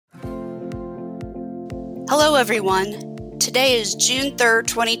Hello, everyone. Today is June 3rd,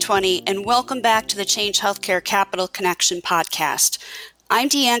 2020, and welcome back to the Change Healthcare Capital Connection podcast. I'm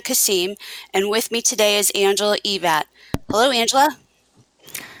Deanne Kasim, and with me today is Angela Evat. Hello, Angela.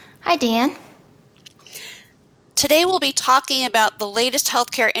 Hi, Deanne. Today we'll be talking about the latest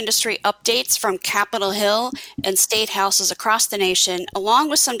healthcare industry updates from Capitol Hill and state houses across the nation, along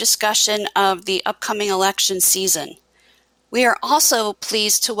with some discussion of the upcoming election season. We are also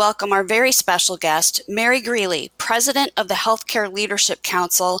pleased to welcome our very special guest, Mary Greeley, President of the Healthcare Leadership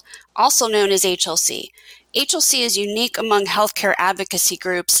Council, also known as HLC. HLC is unique among healthcare advocacy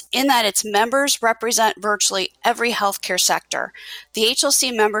groups in that its members represent virtually every healthcare sector. The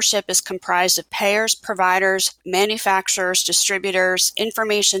HLC membership is comprised of payers, providers, manufacturers, distributors,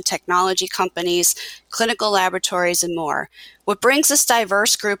 information technology companies, clinical laboratories, and more. What brings this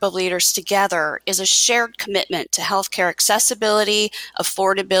diverse group of leaders together is a shared commitment to healthcare accessibility,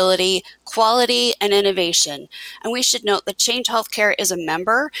 affordability, quality, and innovation. And we should note that Change Healthcare is a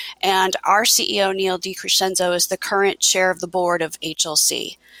member, and our CEO, Neil DeCrescenzo, is the current chair of the board of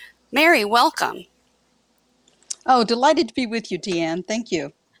HLC. Mary, welcome. Oh, delighted to be with you, Deanne. Thank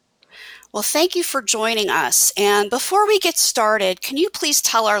you. Well, thank you for joining us. And before we get started, can you please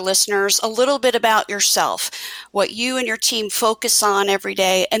tell our listeners a little bit about yourself, what you and your team focus on every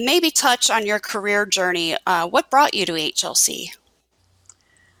day, and maybe touch on your career journey? What brought you to HLC?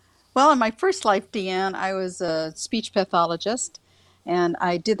 Well, in my first life, Deanne, I was a speech pathologist, and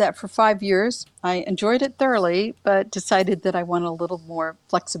I did that for 5 years. I enjoyed it thoroughly, but decided that I wanted a little more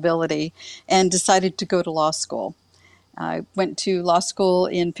flexibility and decided to go to law school. I went to law school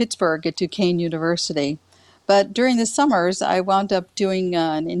in Pittsburgh at Duquesne University. But during the summers, I wound up doing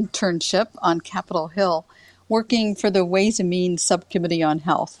an internship on Capitol Hill, working for the Ways and Means Subcommittee on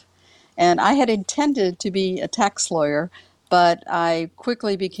Health. And I had intended to be a tax lawyer, but I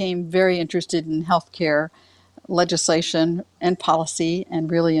quickly became very interested in healthcare legislation and policy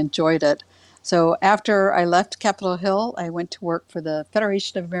and really enjoyed it. So after I left Capitol Hill, I went to work for the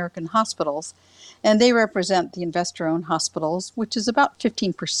Federation of American Hospitals, and they represent the investor-owned hospitals, which is about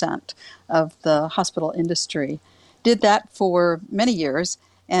 15% of the hospital industry. Did that for many years,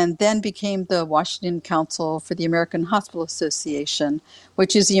 and then became the Washington Council for the American Hospital Association,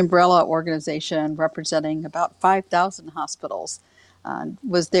 which is the umbrella organization representing about 5,000 hospitals.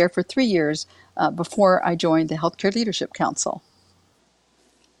 Was there for 3 years before I joined the Healthcare Leadership Council.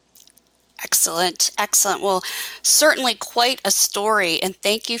 Excellent. Well, certainly quite a story, and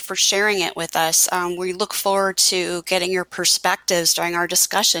thank you for sharing it with us. We look forward to getting your perspectives during our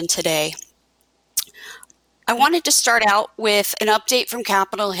discussion today. I wanted to start out with an update from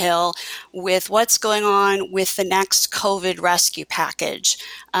Capitol Hill with what's going on with the next COVID rescue package.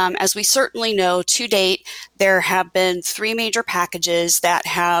 As we certainly know, to date, there have been 3 major packages that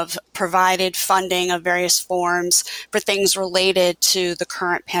have provided funding of various forms for things related to the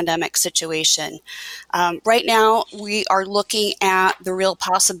current pandemic situation. Right now, we are looking at the real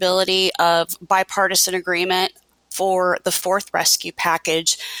possibility of bipartisan agreement for the 4th rescue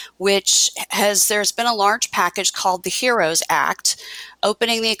package, there's been a large package called the HEROES Act,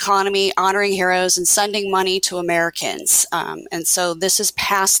 opening the economy, honoring heroes, and sending money to Americans. And so this has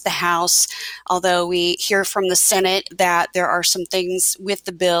passed the House, although we hear from the Senate that there are some things with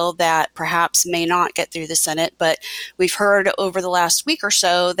the bill that perhaps may not get through the Senate. But we've heard over the last week or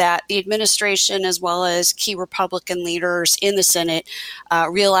so that the administration, as well as key Republican leaders in the Senate,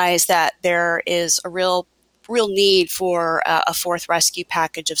 realize that there is a real need for a 4th rescue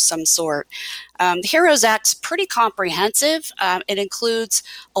package of some sort. The HEROES Act is pretty comprehensive. It includes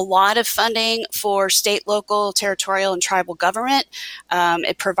a lot of funding for state, local, territorial, and tribal government.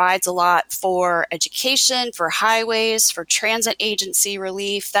 It provides a lot for education, for highways, for transit agency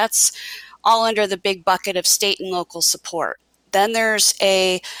relief. That's all under the big bucket of state and local support. Then there's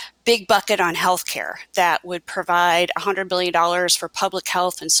a big bucket on healthcare that would provide $100 billion for public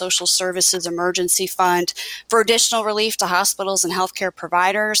health and social services emergency fund for additional relief to hospitals and healthcare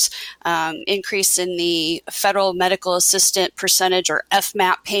providers, increase in the federal medical assistant percentage or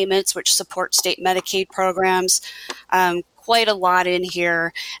FMAP payments, which support state Medicaid programs. Quite a lot in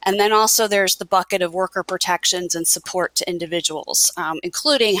here. And then also there's the bucket of worker protections and support to individuals,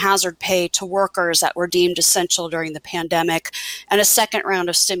 including hazard pay to workers that were deemed essential during the pandemic, and a second round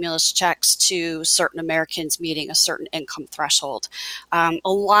of stimulus checks to certain Americans meeting a certain income threshold. A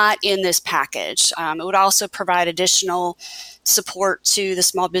lot in this package. It would also provide additional support to the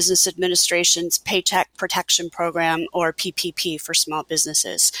Small Business Administration's Paycheck Protection Program, or PPP for small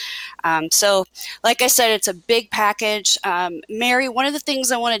businesses. So, like I said, it's a big package. Mary, one of the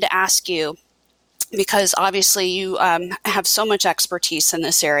things I wanted to ask you because obviously you have so much expertise in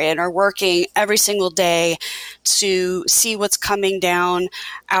this area and are working every single day to see what's coming down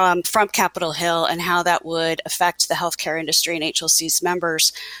from Capitol Hill and how that would affect the healthcare industry and HLC's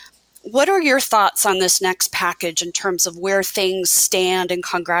members. What are your thoughts on this next package in terms of where things stand in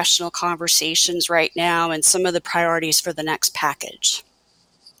congressional conversations right now and some of the priorities for the next package?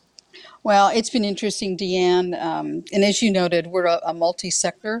 Well, it's been interesting, Deanne. And as you noted, we're a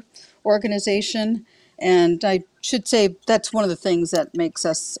multi-sector organization. And I should say that's one of the things that makes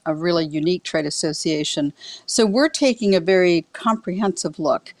us a really unique trade association. So we're taking a very comprehensive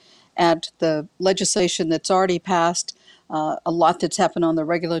look at the legislation that's already passed, a lot that's happened on the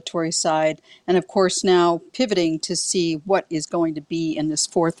regulatory side, and of course now pivoting to see what is going to be in this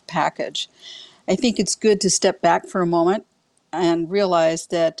fourth package. I think it's good to step back for a moment and realize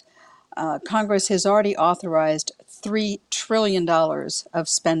that Congress has already authorized $3 trillion of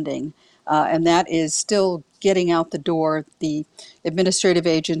spending, and that is still getting out the door. The administrative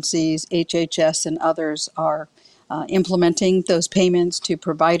agencies, HHS, and others are implementing those payments to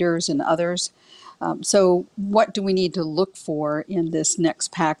providers and others. So what do we need to look for in this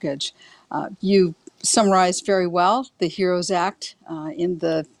next package? You summarized very well the HEROES Act in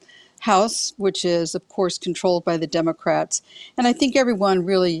the House, which is, of course, controlled by the Democrats. And I think everyone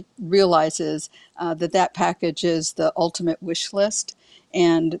really realizes that package is the ultimate wish list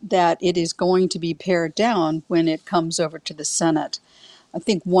and that it is going to be pared down when it comes over to the Senate. I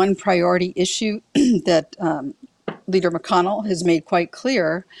think one priority issue that Leader McConnell has made quite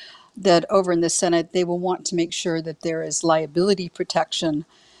clear that over in the Senate, they will want to make sure that there is liability protection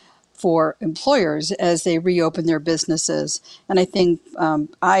for employers as they reopen their businesses. And I think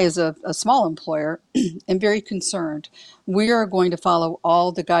I, as a small employer, am very concerned. We are going to follow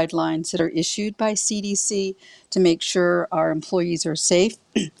all the guidelines that are issued by CDC to make sure our employees are safe.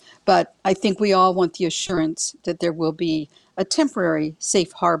 But I think we all want the assurance that there will be a temporary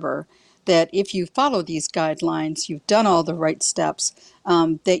safe harbor, that if you follow these guidelines, you've done all the right steps,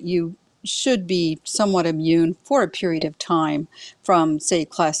 that you should be somewhat immune for a period of time from, say,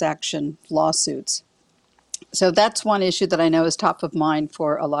 class action lawsuits. So that's one issue that I know is top of mind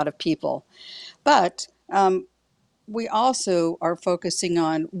for a lot of people. But we also are focusing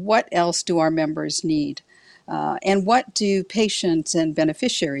on what else do our members need? And what do patients and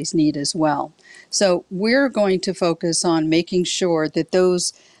beneficiaries need as well? So we're going to focus on making sure that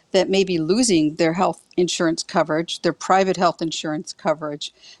those that may be losing their health insurance coverage, their private health insurance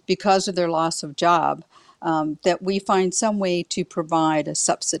coverage, because of their loss of job, that we find some way to provide a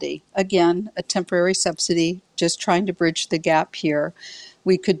subsidy. Again, a temporary subsidy, just trying to bridge the gap here.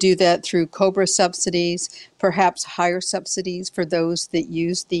 We could do that through COBRA subsidies, perhaps higher subsidies for those that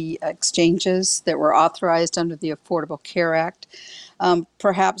use the exchanges that were authorized under the Affordable Care Act.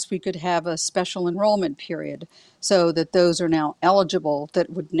 Perhaps we could have a special enrollment period so that those are now eligible, that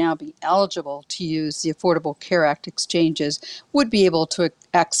would now be eligible to use the Affordable Care Act exchanges, would be able to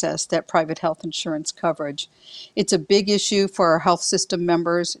access that private health insurance coverage. It's a big issue for our health system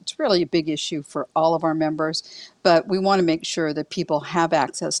members. It's really a big issue for all of our members, but we want to make sure that people have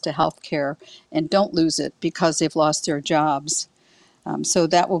access to health care and don't lose it because they've lost their jobs. So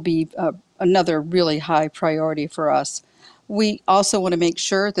that will be another really high priority for us. We also want to make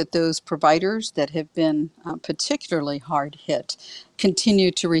sure that those providers that have been particularly hard hit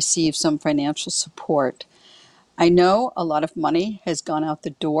continue to receive some financial support. I know a lot of money has gone out the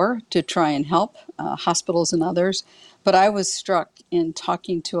door to try and help hospitals and others, but I was struck in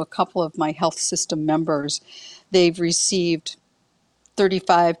talking to a couple of my health system members. They've received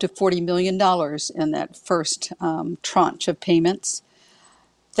 $35 to $40 million in that first tranche of payments.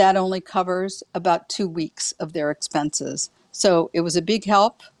 That only covers about 2 weeks of their expenses. So it was a big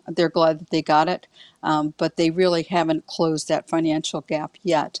help. They're glad that they got it, but they really haven't closed that financial gap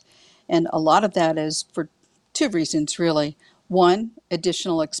yet. And a lot of that is for two reasons, really. One,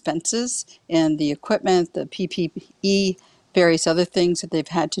 additional expenses in the equipment, the PPE, various other things that they've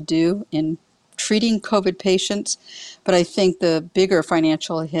had to do in treating COVID patients. But I think the bigger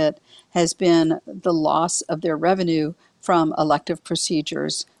financial hit has been the loss of their revenue from elective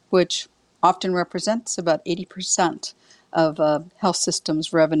procedures, which often represents about 80% of health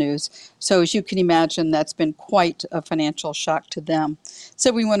systems revenues. So as you can imagine, that's been quite a financial shock to them.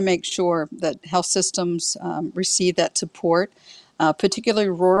 So we want to make sure that health systems receive that support. Particularly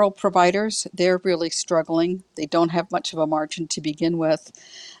rural providers, they're really struggling. They don't have much of a margin to begin with.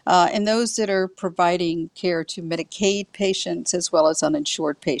 And those that are providing care to Medicaid patients as well as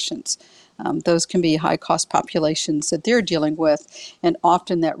uninsured patients. Those can be high-cost populations that they're dealing with, and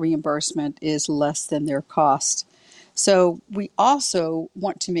often that reimbursement is less than their cost. So we also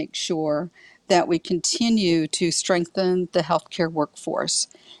want to make sure that we continue to strengthen the healthcare workforce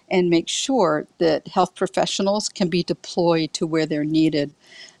and make sure that health professionals can be deployed to where they're needed.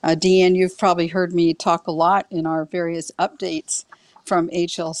 Deanne, you've probably heard me talk a lot in our various updates from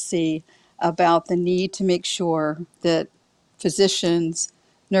HLC about the need to make sure that physicians,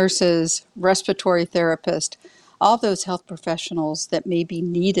 nurses, respiratory therapists, all those health professionals that may be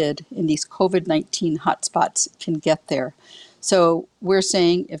needed in these COVID-19 hotspots can get there. So we're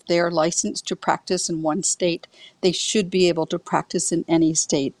saying if they're licensed to practice in one state, they should be able to practice in any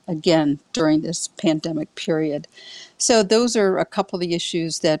state, again, during this pandemic period. So those are a couple of the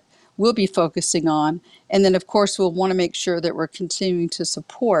issues that we'll be focusing on. And then, of course, we'll want to make sure that we're continuing to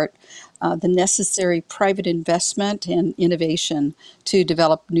support the necessary private investment and innovation to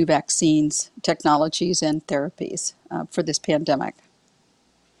develop new vaccines, technologies, and therapies for this pandemic.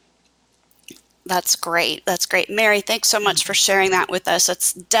 That's great. That's great. Mary, thanks so much for sharing that with us.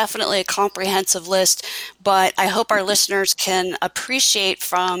 It's definitely a comprehensive list, but I hope our listeners can appreciate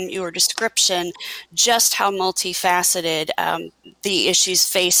from your description just how multifaceted the issues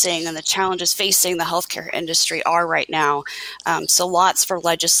facing and the challenges facing the healthcare industry are right now. So lots for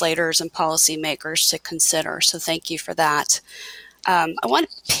legislators and policymakers to consider. So thank you for that. I want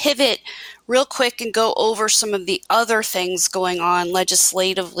to pivot real quick and go over some of the other things going on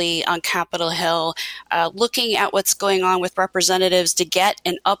legislatively on Capitol Hill, looking at what's going on with Representatives DeGette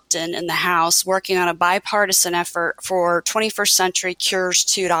and Upton in the House, working on a bipartisan effort for 21st Century Cures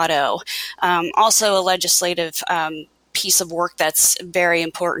 2.0. Also a legislative piece of work that's very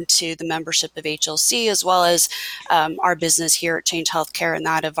important to the membership of HLC, as well as our business here at Change Healthcare and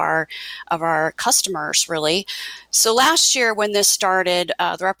that of our customers, really. So last year when this started,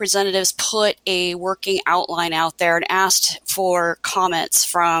 the representatives put a working outline out there and asked for comments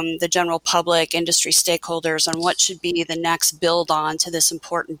from the general public, industry stakeholders on what should be the next build on to this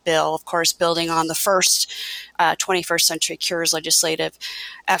important bill, of course, building on the first 21st Century Cures legislative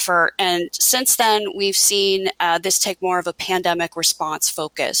effort. And since then, we've seen this take more of a pandemic response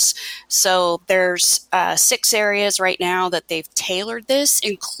focus. So there's 6 areas right now that they've tailored this,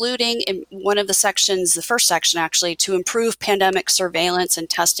 including in one of the sections, the first section actually, to improve pandemic surveillance and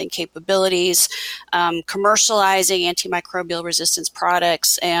testing capabilities, commercializing antimicrobial resistance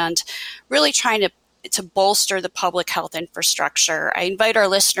products, and really trying to bolster the public health infrastructure. I invite our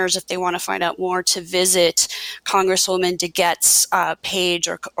listeners, if they want to find out more, to visit Congresswoman DeGette's page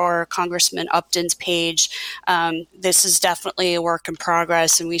or Congressman Upton's page. This is definitely a work in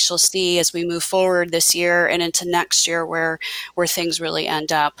progress, and we shall see as we move forward this year and into next year where things really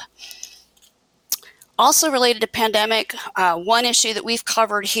end up. Also related to pandemic, one issue that we've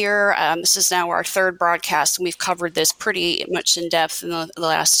covered here, this is now our 3rd broadcast, and we've covered this pretty much in depth in the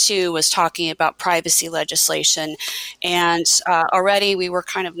last 2, was talking about privacy legislation. And already we were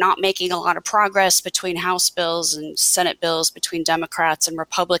kind of not making a lot of progress between House bills and Senate bills, between Democrats and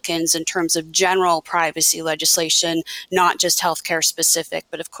Republicans in terms of general privacy legislation, not just healthcare specific,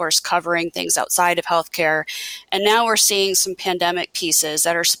 but of course covering things outside of healthcare. And now we're seeing some pandemic pieces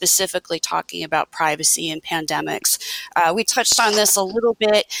that are specifically talking about privacy and pandemics. We touched on this a little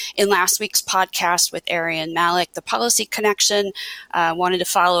bit in last week's podcast with Arian Malik, the Policy Connection. Wanted to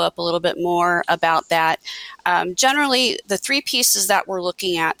follow up a little bit more about that. Generally, the 3 pieces that we're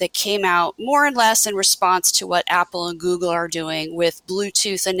looking at that came out more or less in response to what Apple and Google are doing with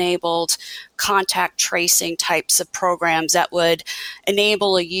Bluetooth-enabled contact tracing types of programs that would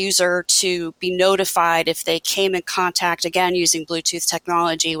enable a user to be notified if they came in contact, again, using Bluetooth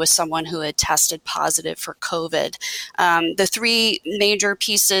technology with someone who had tested positive for COVID. The 3 major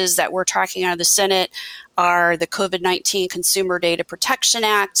pieces that we're tracking out of the Senate are the COVID-19 Consumer Data Protection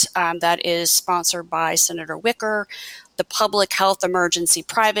Act that is sponsored by Senator Wicker, the Public Health Emergency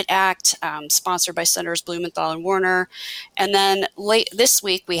Private Act, sponsored by Senators Blumenthal and Warner. And then late this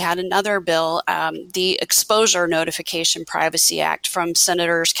week, we had another bill, the Exposure Notification Privacy Act from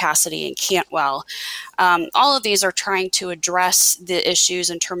Senators Cassidy and Cantwell. All of these are trying to address the issues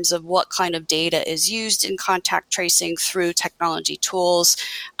in terms of what kind of data is used in contact tracing through technology tools,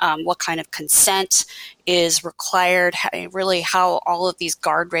 what kind of consent is required, really how all of these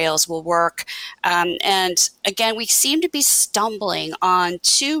guardrails will work. And again, we seem to be stumbling on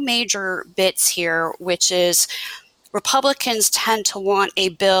 2 major bits here, which is Republicans tend to want a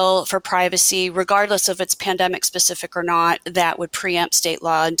bill for privacy, regardless if it's pandemic specific or not, that would preempt state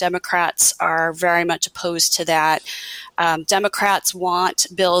law, and Democrats are very much opposed to that. Democrats want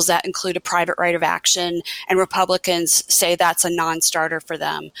bills that include a private right of action, and Republicans say that's a non-starter for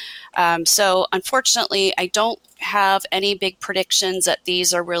them. So unfortunately, I don't have any big predictions that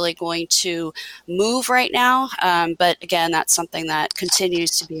these are really going to move right now. But again, that's something that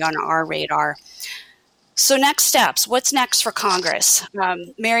continues to be on our radar. So next steps, what's next for Congress?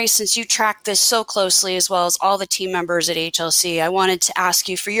 Mary, since you track this so closely, as well as all the team members at HLC, I wanted to ask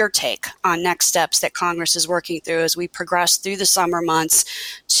you for your take on next steps that Congress is working through as we progress through the summer months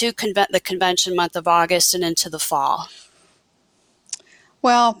to the convention month of August and into the fall.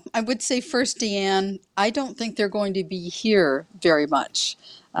 Well, I would say first, Deanne, I don't think they're going to be here very much.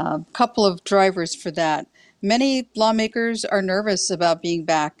 A couple of drivers for that. Many lawmakers are nervous about being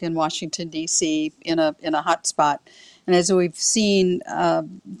back in Washington, D.C. in a hot spot. And as we've seen,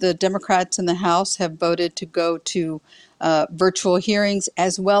 the Democrats in the House have voted to go to virtual hearings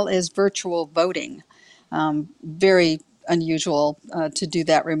as well as virtual voting. Very unusual to do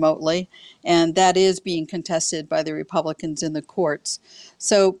that remotely. And that is being contested by the Republicans in the courts.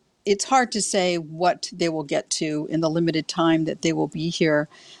 So it's hard to say what they will get to in the limited time that they will be here.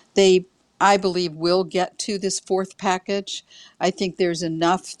 They, I believe, will get to this fourth package. I think there's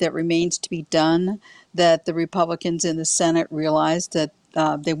enough that remains to be done that the Republicans in the Senate realize that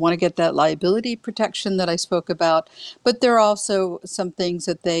they want to get that liability protection that I spoke about, but there are also some things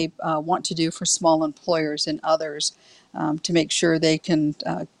that they want to do for small employers and others to make sure they can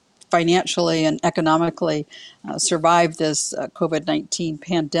financially and economically survive this COVID-19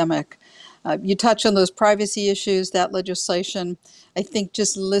 pandemic. You touch on those privacy issues, that legislation. I think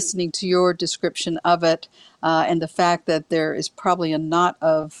just listening to your description of it and the fact that there is probably a lot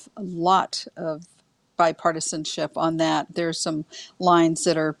of bipartisanship on that. There's some lines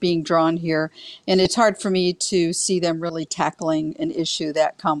that are being drawn here, and it's hard for me to see them really tackling an issue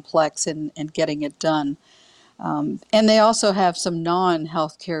that complex and getting it done. And they also have some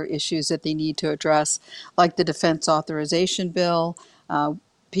non-healthcare issues that they need to address, like the Defense Authorization Bill.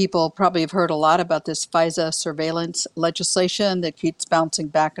 People probably have heard a lot about this FISA surveillance legislation that keeps bouncing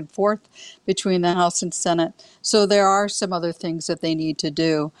back and forth between the House and Senate. So there are some other things that they need to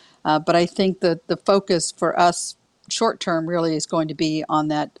do. But I think that the focus for us short term really is going to be on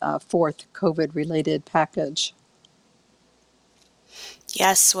that fourth COVID-related package.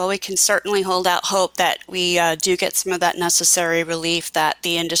 Yes, well, we can certainly hold out hope that we do get some of that necessary relief that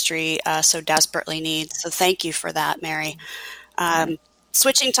the industry so desperately needs. So thank you for that, Mary.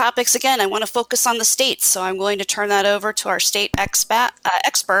 Switching topics again, I want to focus on the states, so I'm going to turn that over to our state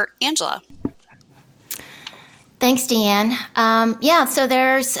expert, Angela. Thanks, Deanne. So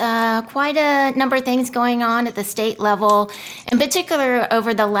there's quite a number of things going on at the state level. In particular,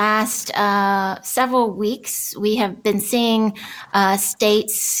 over the last several weeks, we have been seeing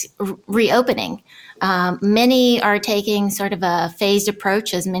states reopening. Many are taking sort of a phased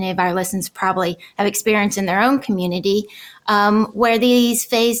approach, as many of our listeners probably have experienced in their own community, where these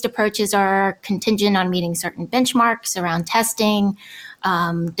phased approaches are contingent on meeting certain benchmarks around testing,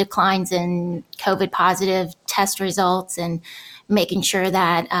 declines in COVID positive test results, and making sure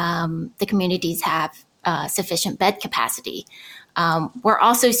that the communities have sufficient bed capacity. We're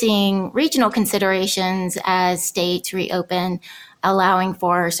also seeing regional considerations as states reopen, allowing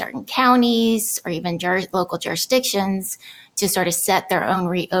for certain counties or even local jurisdictions to sort of set their own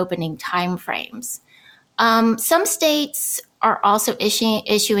reopening timeframes. Some states are also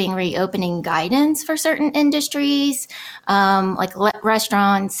issuing reopening guidance for certain industries, like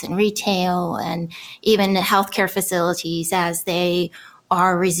restaurants and retail and even healthcare facilities, as they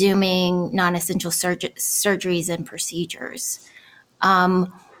are resuming non-essential surgeries and procedures.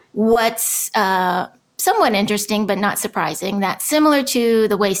 What's somewhat interesting but not surprising, that similar to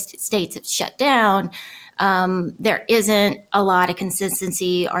the way states have shut down, there isn't a lot of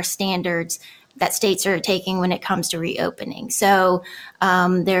consistency or standards that states are taking when it comes to reopening. So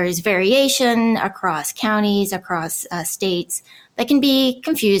there's variation across counties, across states that can be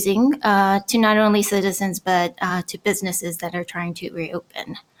confusing to not only citizens but to businesses that are trying to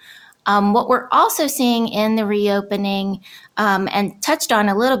reopen. What we're also seeing in the reopening, and touched on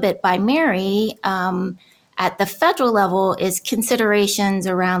a little bit by Mary, at the federal level is considerations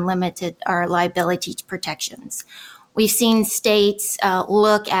around limited or liability protections. We've seen states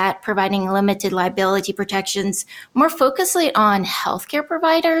look at providing limited liability protections more focusedly on healthcare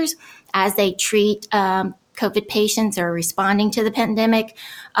providers as they treat COVID patients are responding to the pandemic.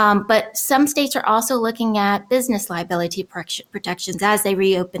 But some states are also looking at business liability protections as they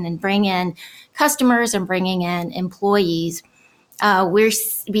reopen and bring in customers and bringing in employees.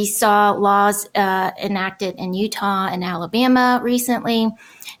 We saw laws enacted in Utah and Alabama recently,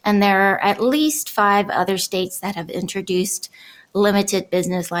 and there are at least 5 other states that have introduced limited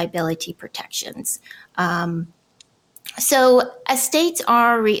business liability protections. So as states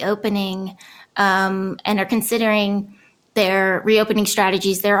are reopening and are considering their reopening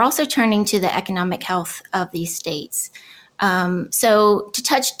strategies, they're also turning to the economic health of these states. So to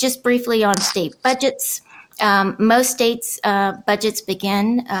touch just briefly on state budgets, most states' budgets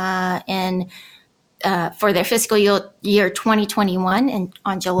begin for their fiscal year 2021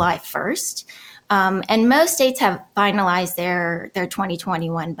 on July 1st. And most states have finalized their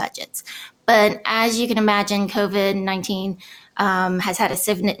 2021 budgets. But as you can imagine, COVID-19 has had a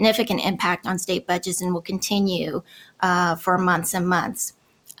significant impact on state budgets and will continue for months and months.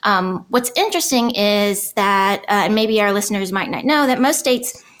 What's interesting is that, and maybe our listeners might not know, that most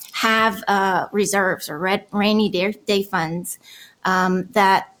states have reserves or rainy day funds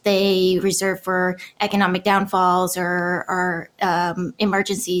that they reserve for economic downfalls or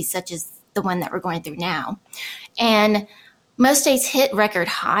emergencies such as the one that we're going through now. And most states hit record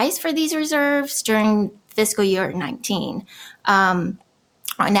highs for these reserves during fiscal year 19. On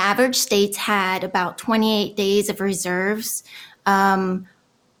average, states had about 28 days of reserves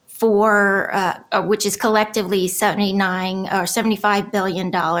which is collectively $75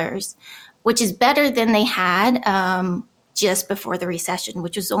 billion, which is better than they had just before the recession,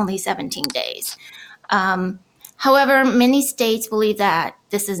 which was only 17 days. However, many states believe that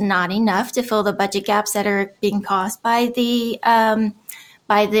this is not enough to fill the budget gaps that are being caused by the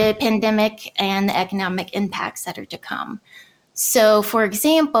pandemic and the economic impacts that are to come. So, for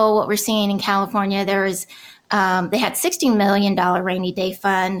example, what we're seeing in California, they had $60 million rainy day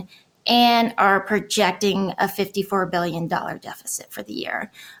fund and are projecting a $54 billion deficit for the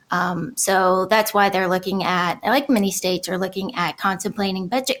year. So that's why they're looking at, like many states, are looking at contemplating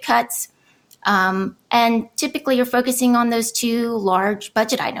budget cuts. And typically you're focusing on those 2 large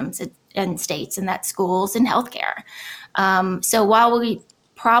budget items in states, and that's schools and healthcare. So while we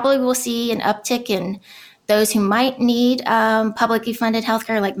probably will see an uptick in those who might need publicly funded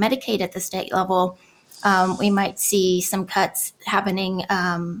healthcare like Medicaid at the state level, we might see some cuts happening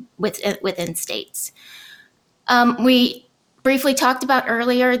within states. We briefly talked about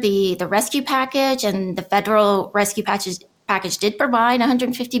earlier the rescue package, and the federal rescue package did provide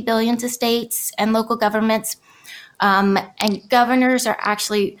 $150 billion to states and local governments, and governors are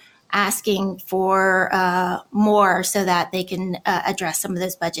actually asking for more so that they can address some of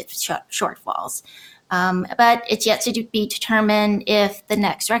those budget shortfalls. But it's yet to be determined if the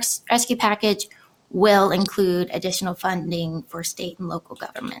next rescue package will include additional funding for state and local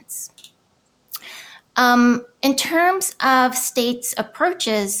governments. In terms of states'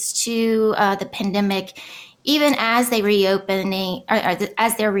 approaches to the pandemic, even as they're reopening,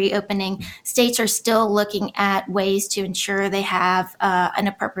 states are still looking at ways to ensure they have an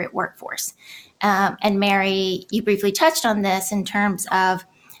appropriate workforce. And Mary, you briefly touched on this in terms of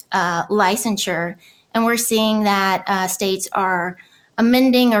licensure, and we're seeing that states are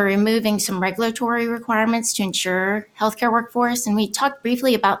amending or removing some regulatory requirements to ensure healthcare workforce. And we talked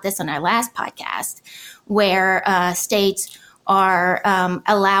briefly about this on our last podcast, where states are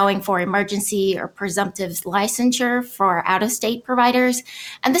allowing for emergency or presumptive licensure for out-of-state providers.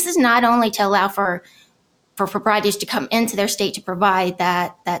 And this is not only to allow for providers to come into their state to provide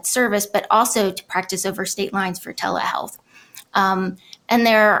that service, but also to practice over state lines for telehealth. And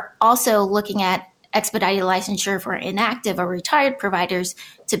they're also looking at expedited licensure for inactive or retired providers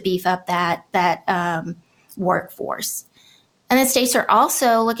to beef up that workforce. And then states are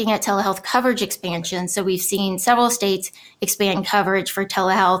also looking at telehealth coverage expansion. So we've seen several states expand coverage for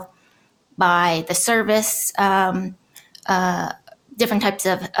telehealth by the service, different types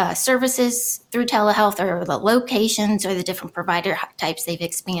of services through telehealth, or the locations or the different provider types they've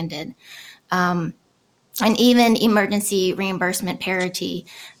expanded. And even emergency reimbursement parity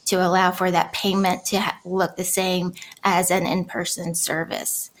to allow for that payment to look the same as an in-person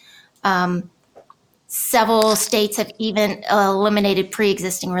service. Several states have even eliminated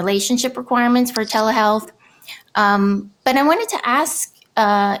pre-existing relationship requirements for telehealth. But I wanted to ask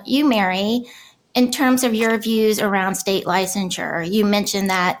you, Mary, in terms of your views around state licensure. You mentioned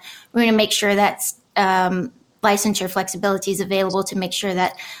that we're going to make sure that licensure flexibility is available to make sure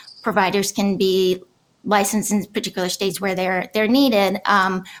that providers can be licensed in particular states where they're needed.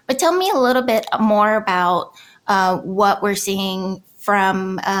 But tell me a little bit more about what we're seeing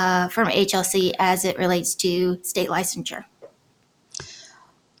from HLC as it relates to state licensure?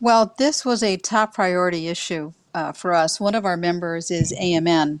 Well, this was a top priority issue for us. One of our members is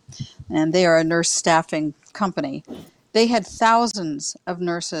AMN, and they are a nurse staffing company. They had thousands of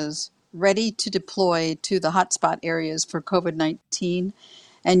nurses ready to deploy to the hotspot areas for COVID-19,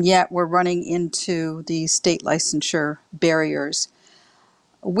 and yet we're running into the state licensure barriers.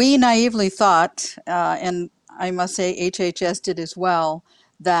 We naively thought, and I must say HHS did as well,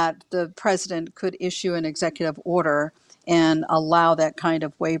 that the president could issue an executive order and allow that kind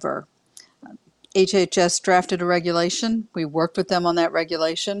of waiver. HHS drafted a regulation. We worked with them on that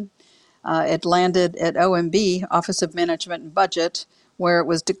regulation. It landed at OMB, Office of Management and Budget, where it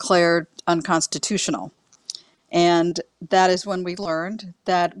was declared unconstitutional. And that is when we learned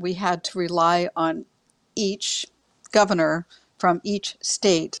that we had to rely on each governor from each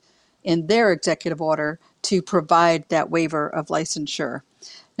state in their executive order to provide that waiver of licensure.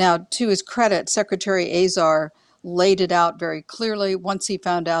 Now, to his credit, Secretary Azar laid it out very clearly. Once he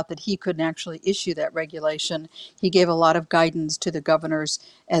found out that he couldn't actually issue that regulation, he gave a lot of guidance to the governors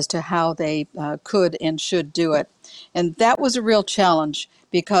as to how they could and should do it. And that was a real challenge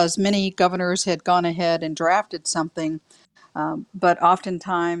because many governors had gone ahead and drafted something, but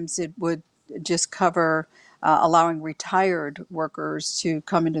oftentimes it would just cover allowing retired workers to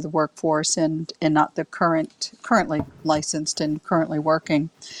come into the workforce and not the currently licensed and currently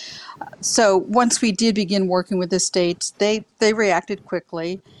working. So once we did begin working with the states, they reacted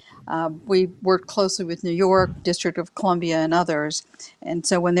quickly. We worked closely with New York, District of Columbia, and others. And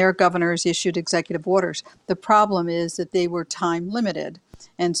so when their governors issued executive orders, the problem is that they were time limited.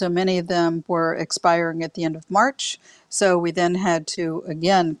 And so many of them were expiring at the end of March. So we then had to,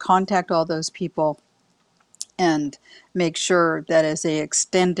 again, contact all those people and make sure that as they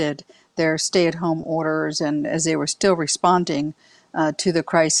extended their stay-at-home orders and as they were still responding to the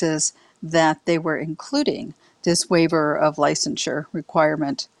crisis, that they were including this waiver of licensure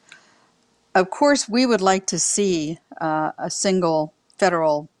requirement. Of course, we would like to see a single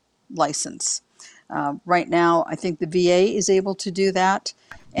federal license. Right now, I think the VA is able to do that,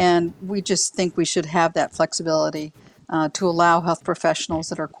 and we just think we should have that flexibility to allow health professionals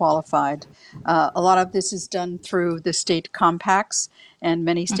that are qualified. A lot of this is done through the state compacts, and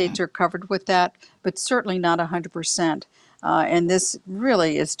many states are covered with that, but certainly not 100%. And this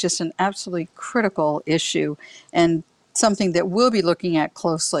really is just an absolutely critical issue and something that we'll be looking at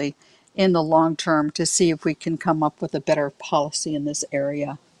closely in the long term to see if we can come up with a better policy in this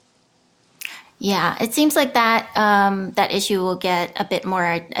area. Yeah, it seems like that issue will get a bit more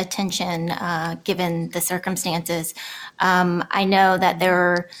attention given the circumstances. I know that there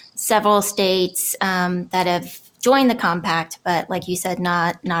are several states that have joined the compact, but like you said,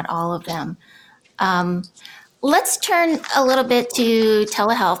 not all of them. Let's turn a little bit to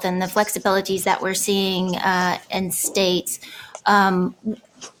telehealth and the flexibilities that we're seeing in states.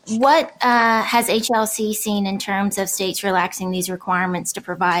 What has HLC seen in terms of states relaxing these requirements to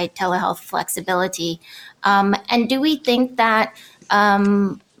provide telehealth flexibility? And do we think that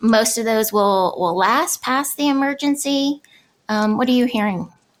most of those will last past the emergency? What are you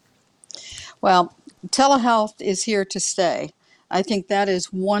hearing? Well, telehealth is here to stay. I think that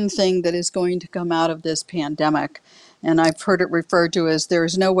is one thing that is going to come out of this pandemic. And I've heard it referred to as there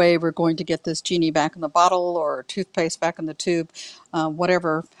is no way we're going to get this genie back in the bottle or toothpaste back in the tube,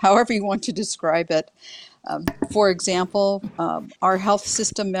 however you want to describe it. For example, our health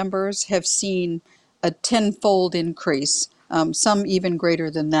system members have seen a tenfold increase, some even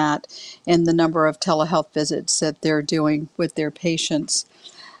greater than that, in the number of telehealth visits that they're doing with their patients.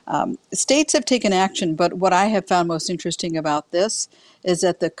 States have taken action, but what I have found most interesting about this is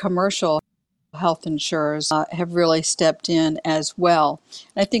that the commercial health insurers have really stepped in as well.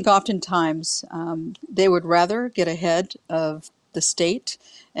 And I think oftentimes they would rather get ahead of the state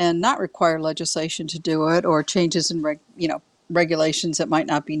and not require legislation to do it or changes in regulations that might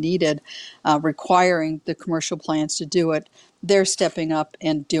not be needed, requiring the commercial plans to do it. They're stepping up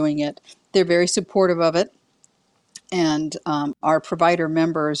and doing it. They're very supportive of it. And our provider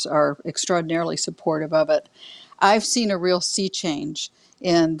members are extraordinarily supportive of it. I've seen a real sea change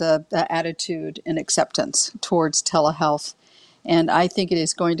in the attitude and acceptance towards telehealth. And I think it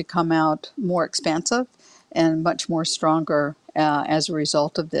is going to come out more expansive and much more stronger as a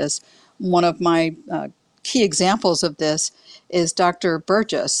result of this. One of my key examples of this is Dr.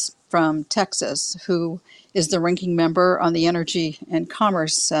 Burgess from Texas, who is the ranking member on the Energy and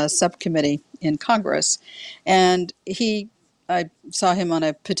Commerce Subcommittee in Congress. And I saw him on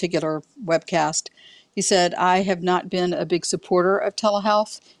a particular webcast. He said, I have not been a big supporter of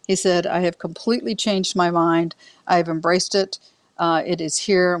telehealth. He said, I have completely changed my mind. I have embraced it. It is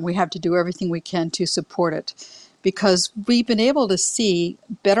here, and we have to do everything we can to support it because we've been able to see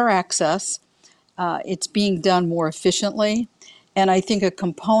better access. It's being done more efficiently. And I think a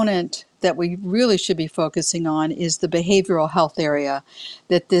component that we really should be focusing on is the behavioral health area,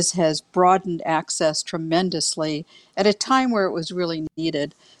 that this has broadened access tremendously at a time where it was really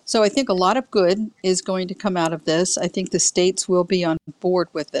needed. So I think a lot of good is going to come out of this. I think the states will be on board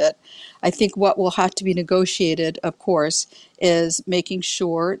with it. I think what will have to be negotiated, of course, is making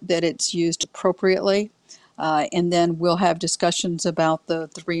sure that it's used appropriately. And then we'll have discussions about the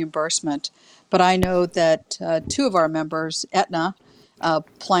reimbursement. But I know that two of our members, Aetna,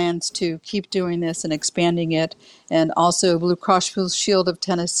 plans to keep doing this and expanding it. And also Blue Cross Blue Shield of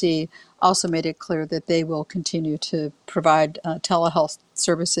Tennessee also made it clear that they will continue to provide telehealth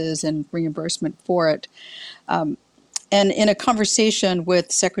services and reimbursement for it. And in a conversation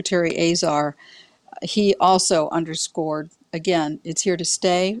with Secretary Azar, he also underscored, again, it's here to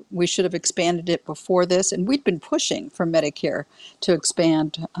stay. We should have expanded it before this, and we'd been pushing for Medicare to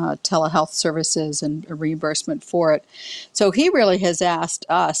expand telehealth services and reimbursement for it. So he really has asked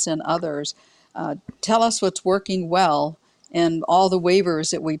us and others, tell us what's working well, and all the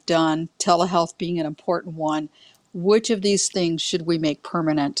waivers that we've done, telehealth being an important one, which of these things should we make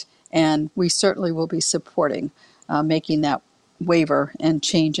permanent? And we certainly will be supporting making that waiver and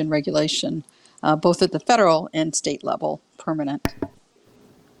change in regulation, both at the federal and state level, permanent.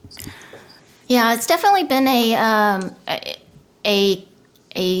 Yeah, it's definitely been a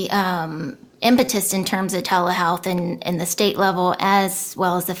impetus in terms of telehealth in the state level as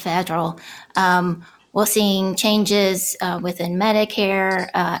well as the federal. We're seeing changes within Medicare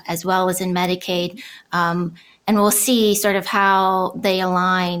as well as in Medicaid. And we'll see sort of how they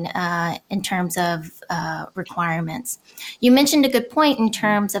align in terms of requirements. You mentioned a good point in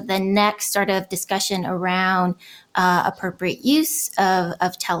terms of the next sort of discussion around appropriate use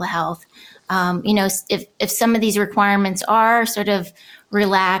of telehealth. If some of these requirements are sort of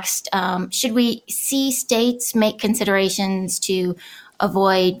relaxed, should we see states make considerations to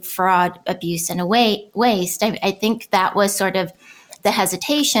avoid fraud, abuse, and waste? I think that was sort of the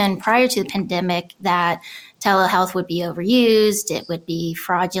hesitation prior to the pandemic that telehealth would be overused, it would be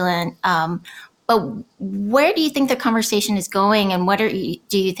fraudulent. But where do you think the conversation is going, and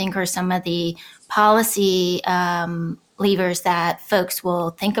do you think are some of the policy levers that folks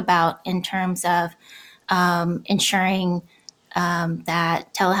will think about in terms of ensuring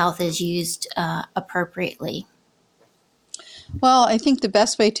that telehealth is used appropriately? Well, I think the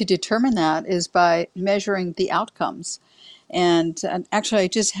best way to determine that is by measuring the outcomes. And actually, I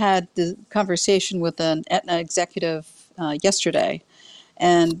just had the conversation with an Aetna executive yesterday.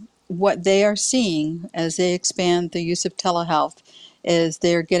 And what they are seeing as they expand the use of telehealth is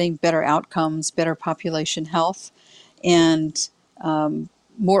they're getting better outcomes, better population health, and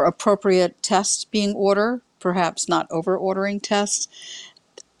more appropriate tests being ordered, perhaps not over-ordering tests.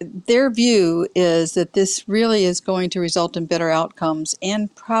 Their view is that this really is going to result in better outcomes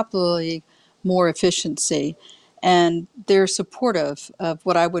and probably more efficiency. And they're supportive of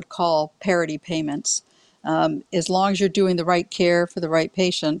what I would call parity payments. As long as you're doing the right care for the right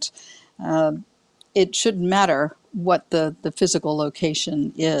patient, it shouldn't matter what the physical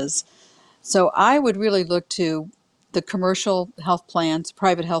location is. So I would really look to the commercial health plans,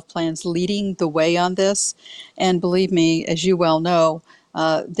 private health plans leading the way on this. And believe me, as you well know,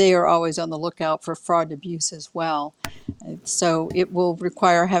 they are always on the lookout for fraud and abuse as well. So it will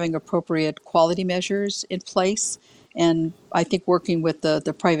require having appropriate quality measures in place, and I think working with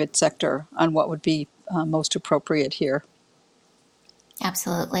the private sector on what would be most appropriate here.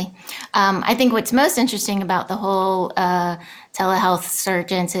 Absolutely. I think what's most interesting about the whole telehealth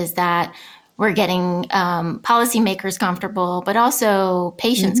surge is that we're getting policymakers comfortable, but also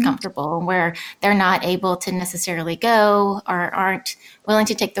patients comfortable, where they're not able to necessarily go or aren't willing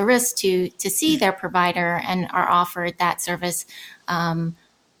to take the risk to see their provider and are offered that service and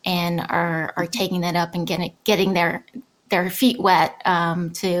are taking that up and getting their feet wet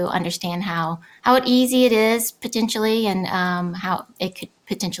to understand how easy it is potentially and how it could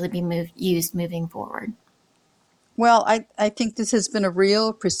potentially be used moving forward. Well, I think this has been a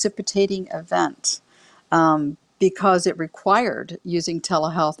real precipitating event because it required using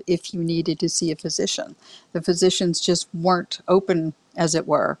telehealth if you needed to see a physician. The physicians just weren't open, as it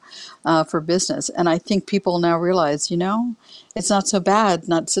were, for business. And I think people now realize, it's not so bad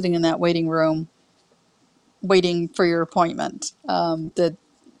not sitting in that waiting room waiting for your appointment, that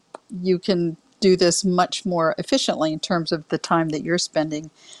you can do this much more efficiently in terms of the time that you're spending.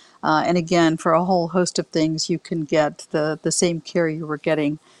 And again, for a whole host of things, you can get the same care you were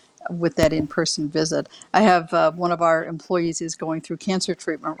getting with that in-person visit. I have one of our employees is going through cancer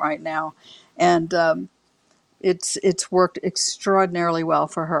treatment right now, and it's worked extraordinarily well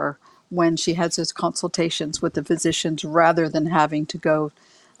for her when she has those consultations with the physicians rather than having to go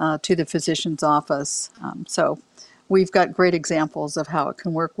to the physician's office. So we've got great examples of how it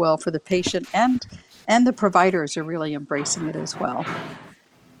can work well for the patient, and the providers are really embracing it as well.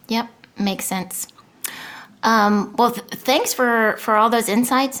 Yep, makes sense. Well, thanks for all those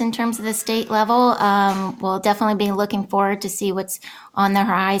insights in terms of the state level. We'll definitely be looking forward to see what's on the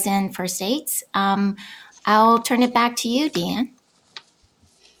horizon for states. I'll turn it back to you, Deanne.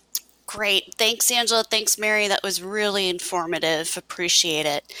 Great. Thanks, Angela. Thanks, Mary. That was really informative. Appreciate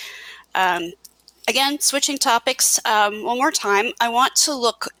it. Again, switching topics one more time, I want to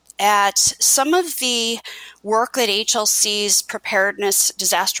look at some of the work that HLC's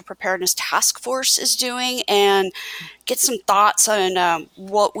disaster preparedness task force is doing and get some thoughts on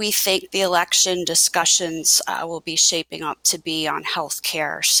what we think the election discussions will be shaping up to be on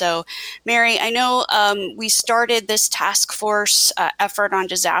healthcare. So, Mary, I know we started this task force effort on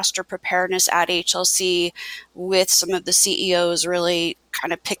disaster preparedness at HLC with some of the CEOs really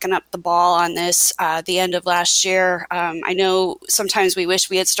kind of picking up the ball on this the end of last year. I know sometimes we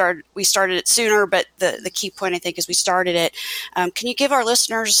wish we started it sooner, but the key point I think is we started it. Can you give our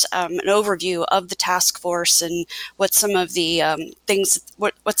listeners an overview of the task force and what some of the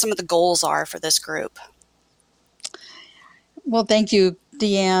what some of the goals are for this group? Well, thank you,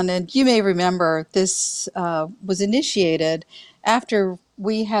 Deanne. And you may remember this was initiated after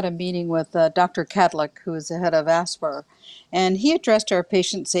we had a meeting with Dr. Kadlik, who is the head of ASPR, and he addressed our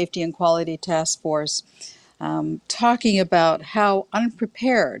Patient Safety and Quality Task Force, talking about how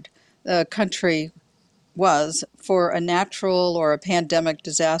unprepared the country was for a natural or a pandemic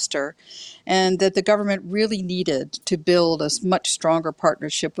disaster, and that the government really needed to build a much stronger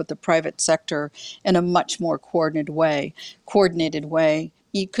partnership with the private sector in a much more coordinated way.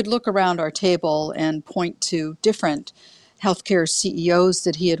 You could look around our table and point to different healthcare CEOs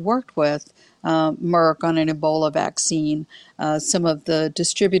that he had worked with, Merck on an Ebola vaccine, some of the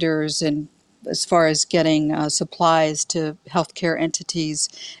distributors and as far as getting supplies to healthcare entities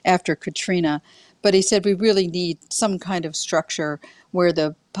after Katrina. But he said we really need some kind of structure where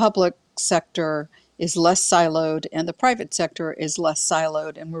the public sector is less siloed and the private sector is less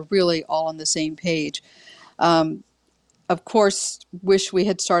siloed, and we're really all on the same page. Of course, wish we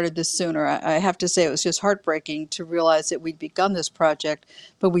had started this sooner. I have to say it was just heartbreaking to realize that we'd begun this project,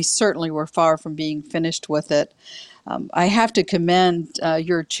 but we certainly were far from being finished with it. I have to commend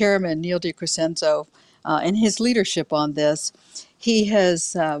your chairman, Neil DeCrescenzo, and his leadership on this. He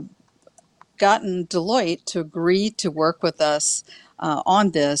has gotten Deloitte to agree to work with us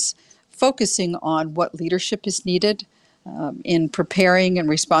on this, focusing on what leadership is needed in preparing and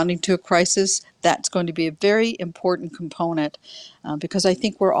responding to a crisis. That's going to be a very important component because I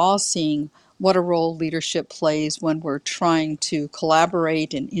think we're all seeing what a role leadership plays when we're trying to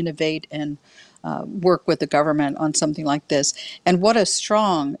collaborate and innovate and work with the government on something like this. And what a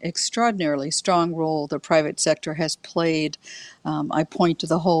strong, extraordinarily strong role the private sector has played. I point to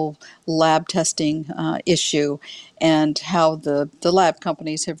the whole lab testing issue and how the lab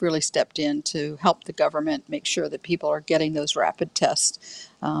companies have really stepped in to help the government make sure that people are getting those rapid tests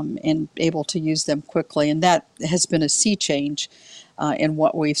and able to use them quickly. And that has been a sea change in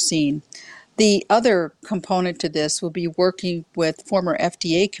what we've seen. The other component to this will be working with former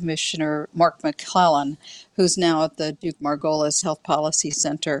FDA Commissioner Mark McClellan, who's now at the Duke Margolis Health Policy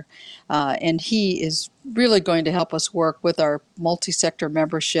Center. And he is really going to help us work with our multi-sector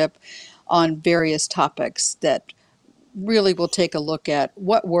membership on various topics that really will take a look at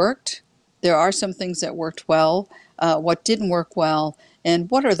what worked. There are some things that worked well, what didn't work well, and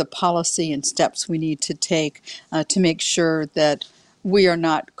what are the policy and steps we need to take to make sure that we are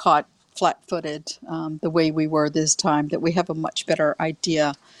not caught flat-footed the way we were this time, that we have a much better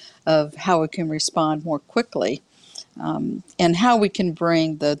idea of how we can respond more quickly and how we can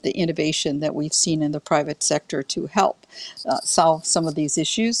bring the innovation that we've seen in the private sector to help solve some of these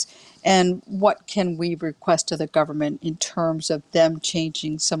issues, and what can we request of the government in terms of them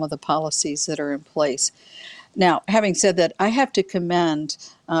changing some of the policies that are in place. Now, having said that, I have to commend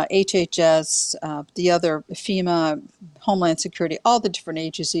HHS, the other FEMA, Homeland Security, all the different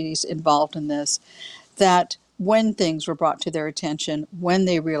agencies involved in this, that when things were brought to their attention, when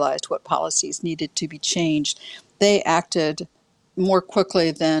they realized what policies needed to be changed, they acted more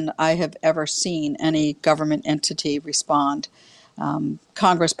quickly than I have ever seen any government entity respond.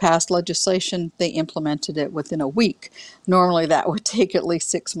 Congress passed legislation, they implemented it within a week. Normally that would take at least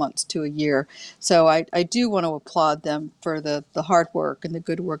 6 months to a year. So I do want to applaud them for the hard work and the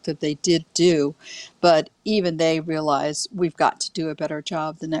good work that they did do. But even they realize we've got to do a better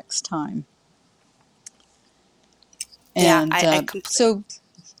job the next time. Yeah, And I completely. so,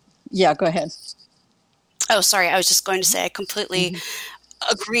 yeah, go ahead. Oh, sorry. I was just going to say I completely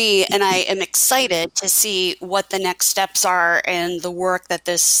agree, and I am excited to see what the next steps are and the work that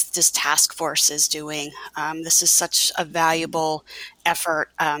this task force is doing. This is such a valuable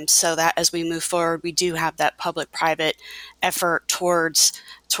effort, so that as we move forward, we do have that public-private effort towards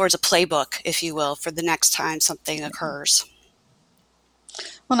a playbook, if you will, for the next time something occurs.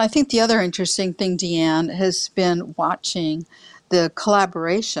 Well, I think the other interesting thing, Deanne, has been watching the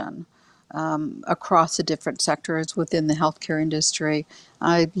collaboration across the different sectors within the healthcare industry.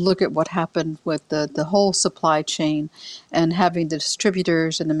 I look at what happened with the whole supply chain and having the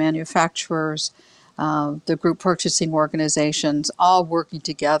distributors and the manufacturers, the group purchasing organizations all working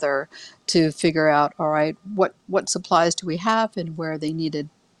together to figure out, all right, what supplies do we have and where are they needed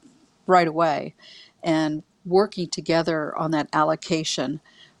right away, and working together on that allocation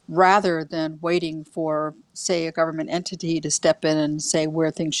rather than waiting for, say, a government entity to step in and say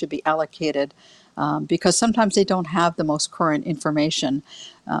where things should be allocated, because sometimes they don't have the most current information.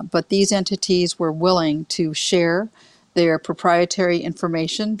 But these entities were willing to share their proprietary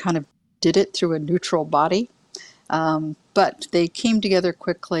information, kind of did it through a neutral body. But they came together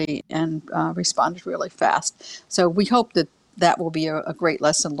quickly and responded really fast. So we hope that that will be a great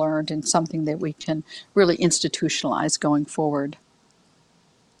lesson learned and something that we can really institutionalize going forward.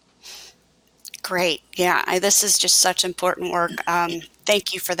 Great. Yeah, this is just such important work.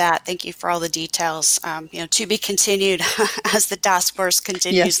 Thank you for that. Thank you for all the details. To be continued as the task force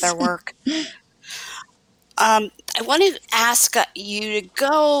continues Yes. their work. I want to ask you to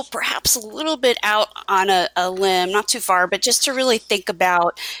go perhaps a little bit out on a limb, not too far, but just to really think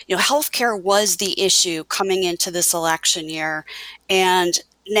about, healthcare was the issue coming into this election year. And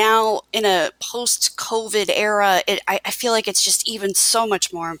now in a post-COVID era, I feel like it's just even so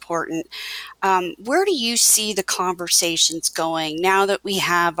much more important. Where do you see the conversations going now that we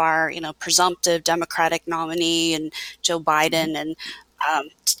have our, presumptive Democratic nominee and Joe Biden, and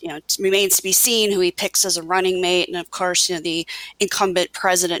it remains to be seen who he picks as a running mate, and of course, the incumbent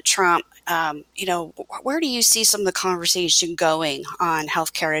President Trump. Where do you see some of the conversation going on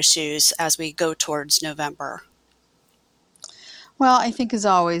healthcare issues as we go towards November? Well, I think as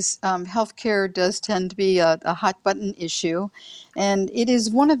always, healthcare does tend to be a hot button issue. And it is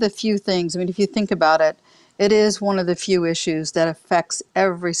one of the few things, I mean, if you think about it, it is one of the few issues that affects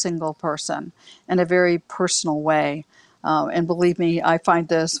every single person in a very personal way. And believe me, I find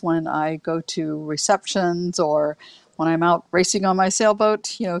this when I go to receptions or when I'm out racing on my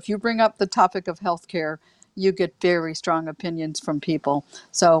sailboat. If you bring up the topic of healthcare, you get very strong opinions from people.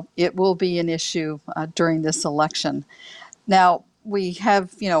 So it will be an issue during this election. Now, we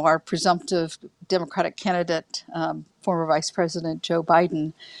have, our presumptive Democratic candidate, former Vice President Joe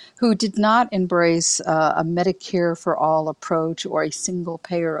Biden, who did not embrace a Medicare for all approach or a single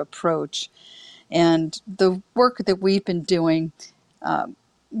payer approach. And the work that we've been doing,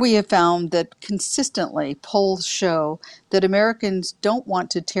 we have found that consistently polls show that Americans don't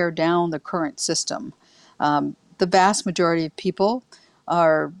want to tear down the current system. The vast majority of people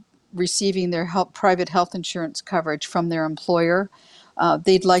are receiving their private health insurance coverage from their employer.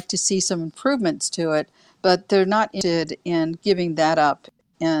 They'd like to see some improvements to it, but they're not interested in giving that up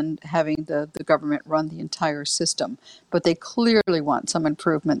and having the government run the entire system. But they clearly want some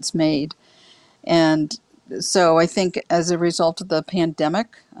improvements made. And so I think as a result of the pandemic,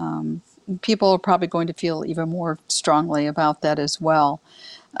 people are probably going to feel even more strongly about that as well.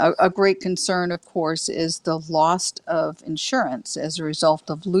 A great concern, of course, is the loss of insurance as a result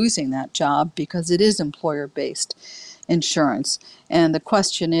of losing that job, because it is employer-based insurance. And the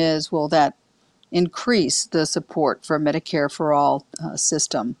question is, will that increase the support for Medicare for All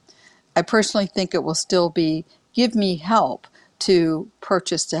system? I personally think it will still give me help to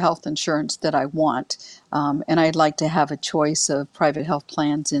purchase the health insurance that I want. And I'd like to have a choice of private health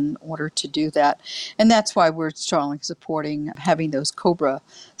plans in order to do that. And that's why we're strongly supporting having those COBRA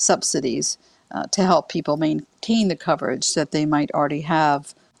subsidies to help people maintain the coverage that they might already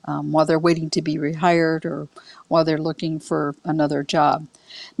have while they're waiting to be rehired or while they're looking for another job.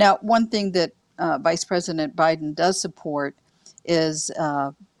 Now, one thing that Vice President Biden does support is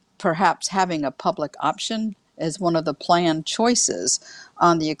perhaps having a public option as one of the plan choices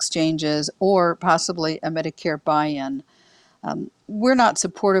on the exchanges, or possibly a Medicare buy-in. We're not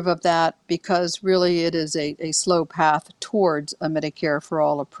supportive of that because really it is a slow path towards a Medicare for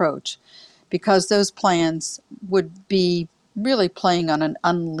all approach, because those plans would be really playing on an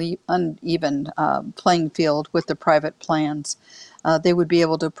uneven playing field with the private plans. They would be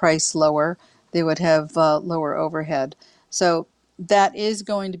able to price lower. They would have lower overhead. So that is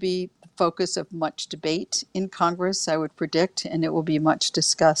going to be the focus of much debate in Congress, I would predict, and it will be much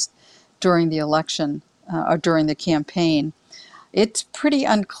discussed during the election or during the campaign. It's pretty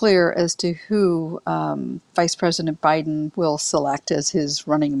unclear as to who Vice President Biden will select as his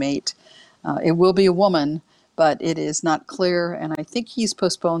running mate. It will be a woman, but it is not clear, and I think he's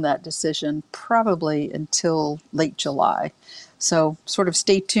postponed that decision probably until late July. So sort of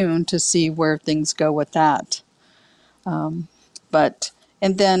stay tuned to see where things go with that.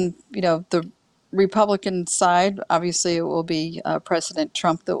 And then, the Republican side, obviously it will be President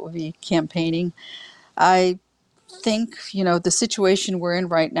Trump that will be campaigning. I think, the situation we're in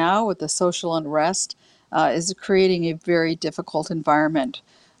right now with the social unrest is creating a very difficult environment,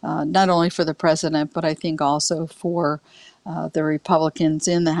 not only for the president, but I think also for the Republicans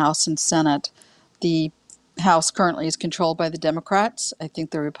in the House and Senate. The House currently is controlled by the Democrats. I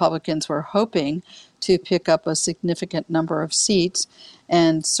think the Republicans were hoping to pick up a significant number of seats,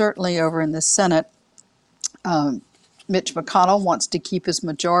 and certainly over in the Senate, Mitch McConnell wants to keep his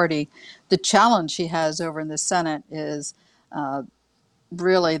majority. The challenge he has over in the Senate is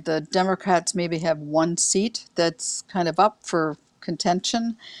really the Democrats maybe have one seat that's kind of up for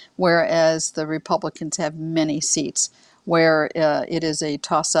contention, whereas the Republicans have many seats where it is a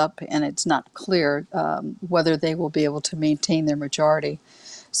toss-up and it's not clear whether they will be able to maintain their majority.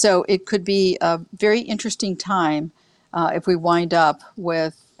 So it could be a very interesting time if we wind up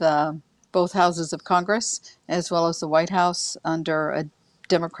with both houses of Congress as well as the White House under a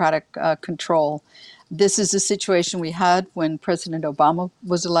Democratic control. This is a situation we had when President Obama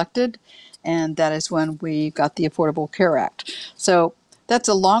was elected, and that is when we got the Affordable Care Act. So that's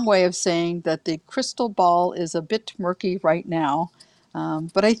a long way of saying that the crystal ball is a bit murky right now,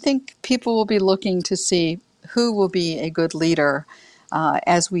 but I think people will be looking to see who will be a good leader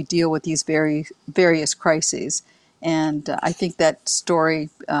as we deal with these various crises. And I think that story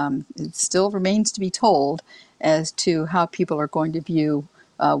it still remains to be told as to how people are going to view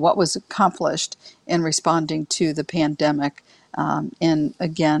what was accomplished in responding to the pandemic. And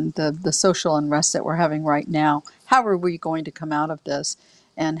again, the social unrest that we're having right now. How are we going to come out of this?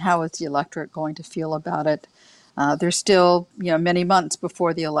 And how is the electorate going to feel about it? There's still many months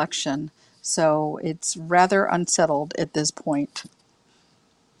before the election, so it's rather unsettled at this point.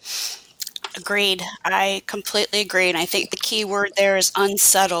 Agreed. I completely agree. And I think the key word there is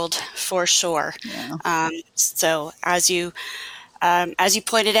unsettled for sure. Yeah. So as you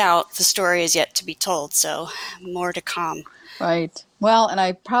pointed out, the story is yet to be told. So more to come. Right. Well, and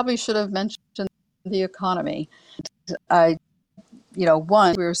I probably should have mentioned the economy. We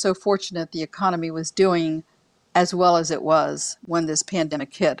were so fortunate the economy was doing as well as it was when this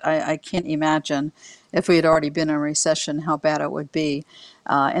pandemic hit. I can't imagine if we had already been in a recession how bad it would be.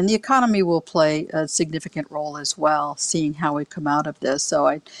 And the economy will play a significant role as well, seeing how we come out of this. So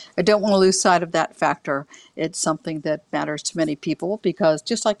I don't want to lose sight of that factor. It's something that matters to many people because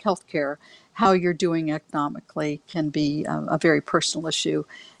just like healthcare, how you're doing economically can be a very personal issue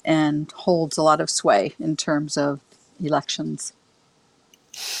and holds a lot of sway in terms of elections.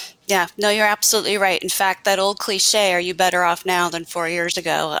 Yeah, no, you're absolutely right. In fact, that old cliche, are you better off now than 4 years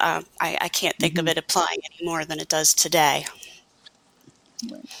ago? I can't think of it applying any more than it does today.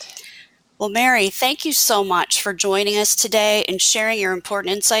 Right. Well, Mary, thank you so much for joining us today and sharing your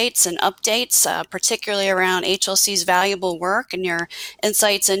important insights and updates, particularly around HLC's valuable work and your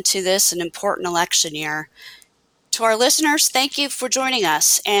insights into this an important election year. To our listeners, thank you for joining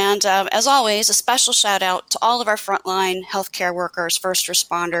us. And as always, a special shout out to all of our frontline healthcare workers, first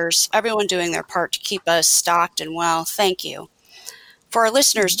responders, everyone doing their part to keep us stocked and well. Thank you. For our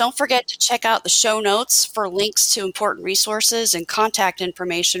listeners, don't forget to check out the show notes for links to important resources and contact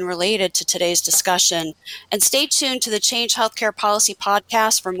information related to today's discussion. And stay tuned to the Change Healthcare Policy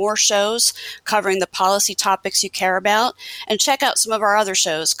podcast for more shows covering the policy topics you care about. And check out some of our other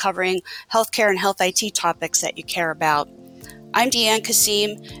shows covering healthcare and health IT topics that you care about. I'm Deanne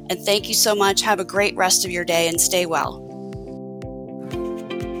Kasim, and thank you so much. Have a great rest of your day and stay well.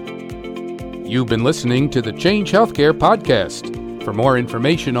 You've been listening to the Change Healthcare podcast. For more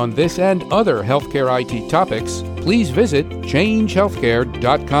information on this and other healthcare IT topics, please visit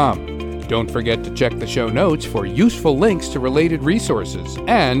changehealthcare.com. Don't forget to check the show notes for useful links to related resources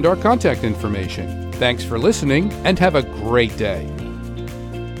and our contact information. Thanks for listening and have a great day.